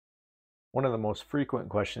One of the most frequent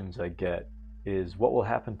questions I get is what will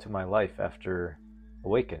happen to my life after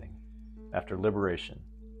awakening, after liberation?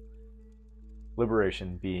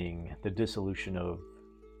 Liberation being the dissolution of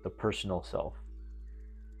the personal self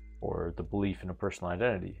or the belief in a personal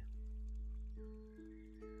identity.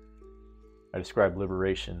 I describe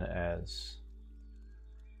liberation as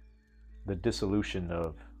the dissolution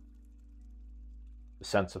of the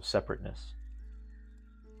sense of separateness.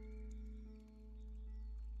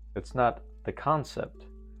 It's not the concept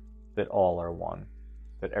that all are one,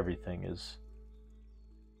 that everything is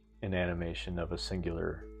an animation of a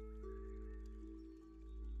singular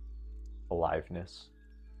aliveness,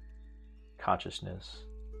 consciousness,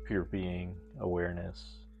 pure being,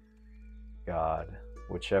 awareness, God,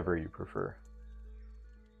 whichever you prefer.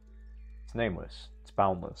 It's nameless, it's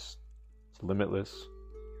boundless, it's limitless,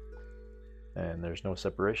 and there's no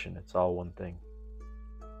separation. It's all one thing.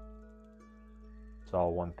 It's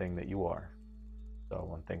all one thing that you are. It's all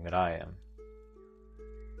one thing that I am.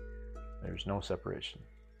 There's no separation.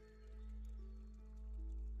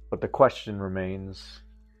 But the question remains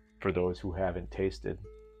for those who haven't tasted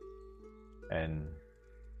and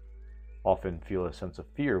often feel a sense of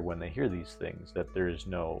fear when they hear these things, that there is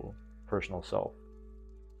no personal self.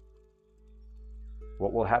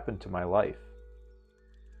 What will happen to my life?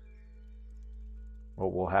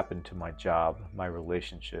 What will happen to my job, my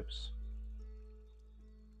relationships?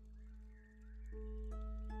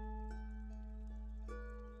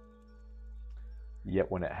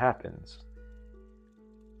 Yet when it happens,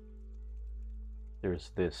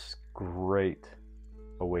 there's this great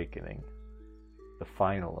awakening, the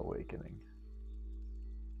final awakening,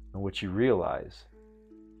 in which you realize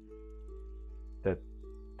that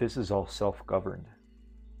this is all self-governed.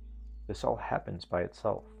 This all happens by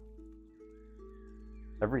itself.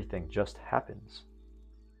 Everything just happens,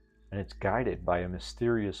 and it's guided by a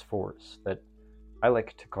mysterious force that I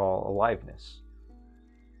like to call aliveness,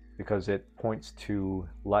 because it points to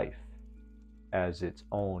life as its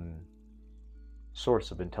own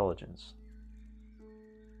source of intelligence.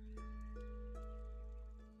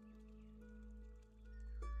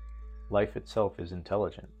 Life itself is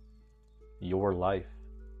intelligent. Your life,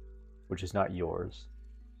 which is not yours,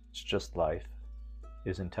 it's just life,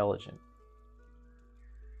 is intelligent.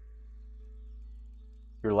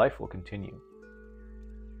 Your life will continue.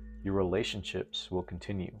 Your relationships will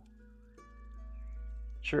continue.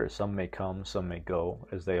 Sure, some may come, some may go,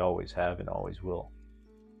 as they always have and always will.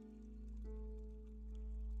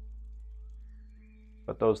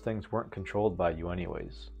 But those things weren't controlled by you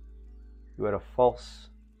anyways. You had a false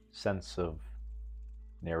sense of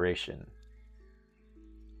narration.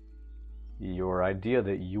 Your idea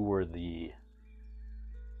that you were the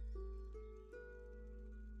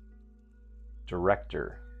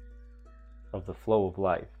director of the flow of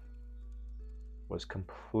life was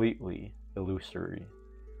completely illusory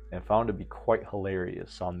and found to be quite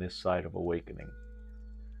hilarious on this side of awakening.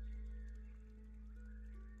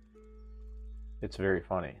 It's very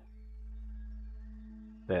funny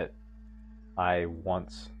that I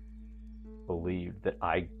once believed that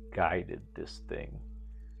I guided this thing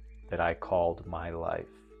that I called my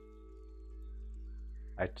life.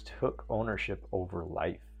 I took ownership over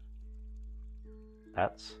life.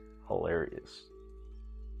 That's hilarious.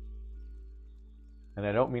 And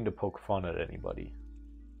I don't mean to poke fun at anybody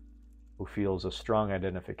who feels a strong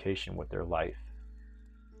identification with their life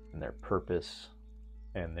and their purpose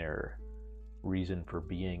and their reason for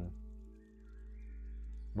being.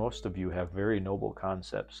 Most of you have very noble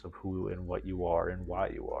concepts of who and what you are and why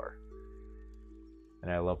you are.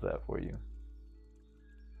 And I love that for you.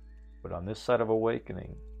 But on this side of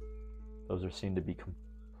awakening, those are seen to be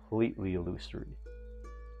completely illusory.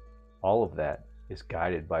 All of that is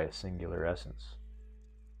guided by a singular essence.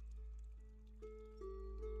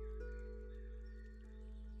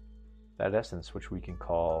 That essence, which we can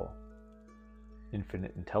call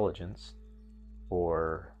infinite intelligence,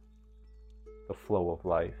 or the flow of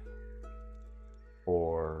life,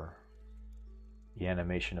 or the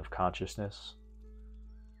animation of consciousness.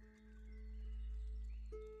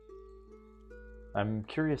 I'm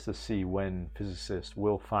curious to see when physicists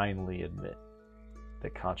will finally admit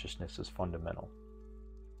that consciousness is fundamental.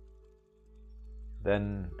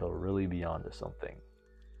 Then they'll really be onto something.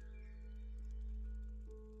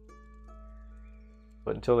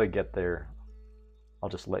 But until they get there, I'll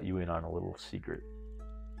just let you in on a little secret.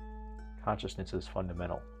 Consciousness is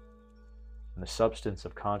fundamental. And the substance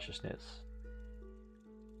of consciousness,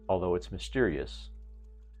 although it's mysterious,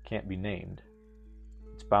 can't be named.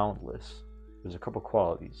 It's boundless. There's a couple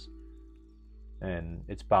qualities. And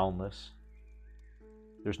it's boundless.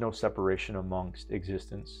 There's no separation amongst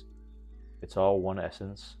existence. It's all one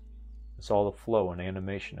essence. It's all the flow and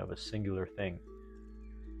animation of a singular thing.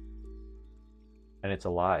 And it's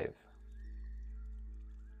alive.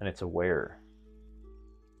 And it's aware.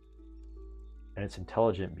 And it's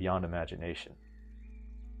intelligent beyond imagination.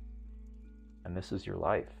 And this is your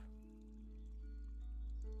life.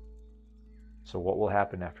 So what will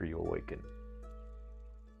happen after you awaken?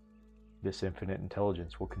 This infinite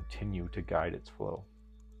intelligence will continue to guide its flow.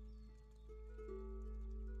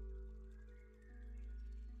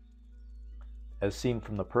 As seen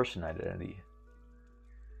from the person identity,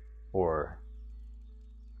 or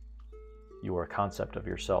your concept of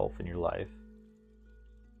yourself in your life,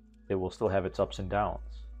 it will still have its ups and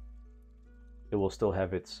downs. It will still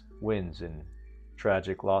have its wins and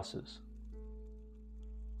tragic losses.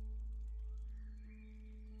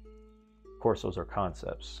 Of course, those are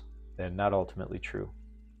concepts. They're not ultimately true.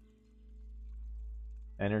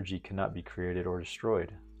 Energy cannot be created or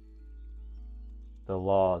destroyed. The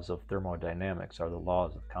laws of thermodynamics are the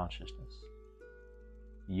laws of consciousness.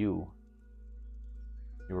 Your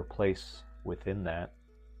place within that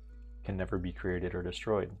can never be created or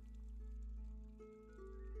destroyed.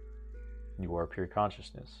 You are pure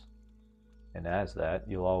consciousness, and as that,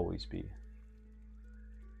 you'll always be.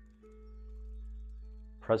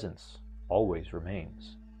 Presence always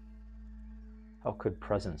remains. How could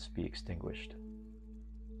presence be extinguished?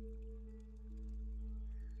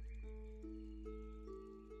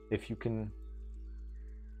 If you can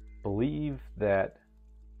believe that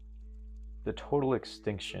the total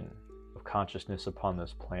extinction of consciousness upon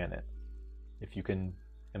this planet, if you can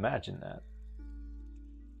imagine that,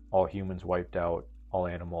 all humans wiped out, all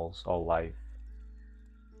animals, all life,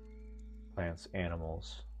 plants,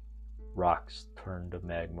 animals, rocks turned to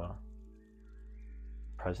magma,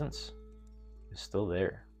 presence is still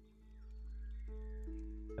there.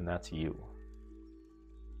 And that's you.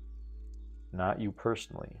 Not you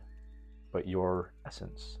personally, but your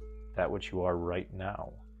essence, that which you are right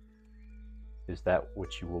now, is that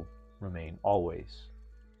which you will remain always.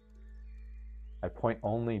 I point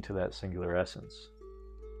only to that singular essence.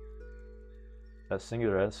 That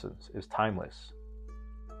singular essence is timeless.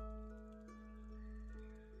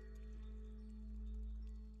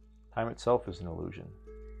 Time itself is an illusion.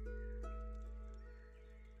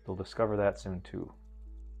 They'll discover that soon too.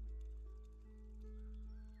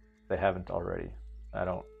 If they haven't already.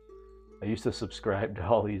 I used to subscribe to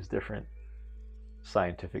all these different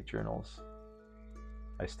scientific journals.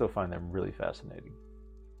 I still find them really fascinating.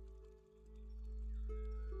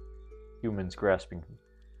 Humans grasping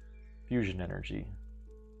fusion energy.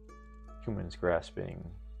 Humans grasping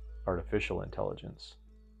artificial intelligence.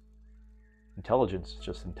 Intelligence is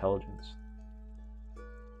just intelligence.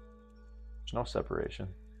 There's no separation.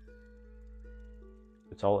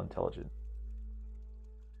 It's all intelligent.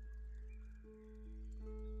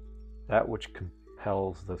 That which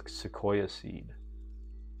compels the sequoia seed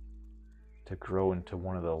to grow into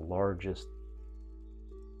one of the largest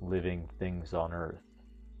living things on earth,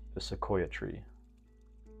 the sequoia tree.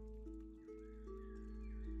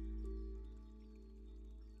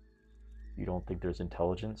 You don't think there's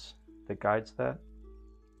intelligence that guides that?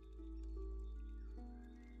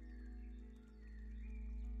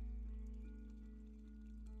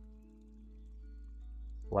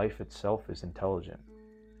 Life itself is intelligent.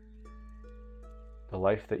 The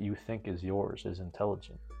life that you think is yours is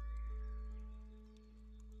intelligent.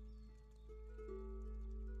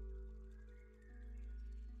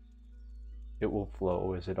 It will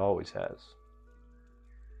flow as it always has.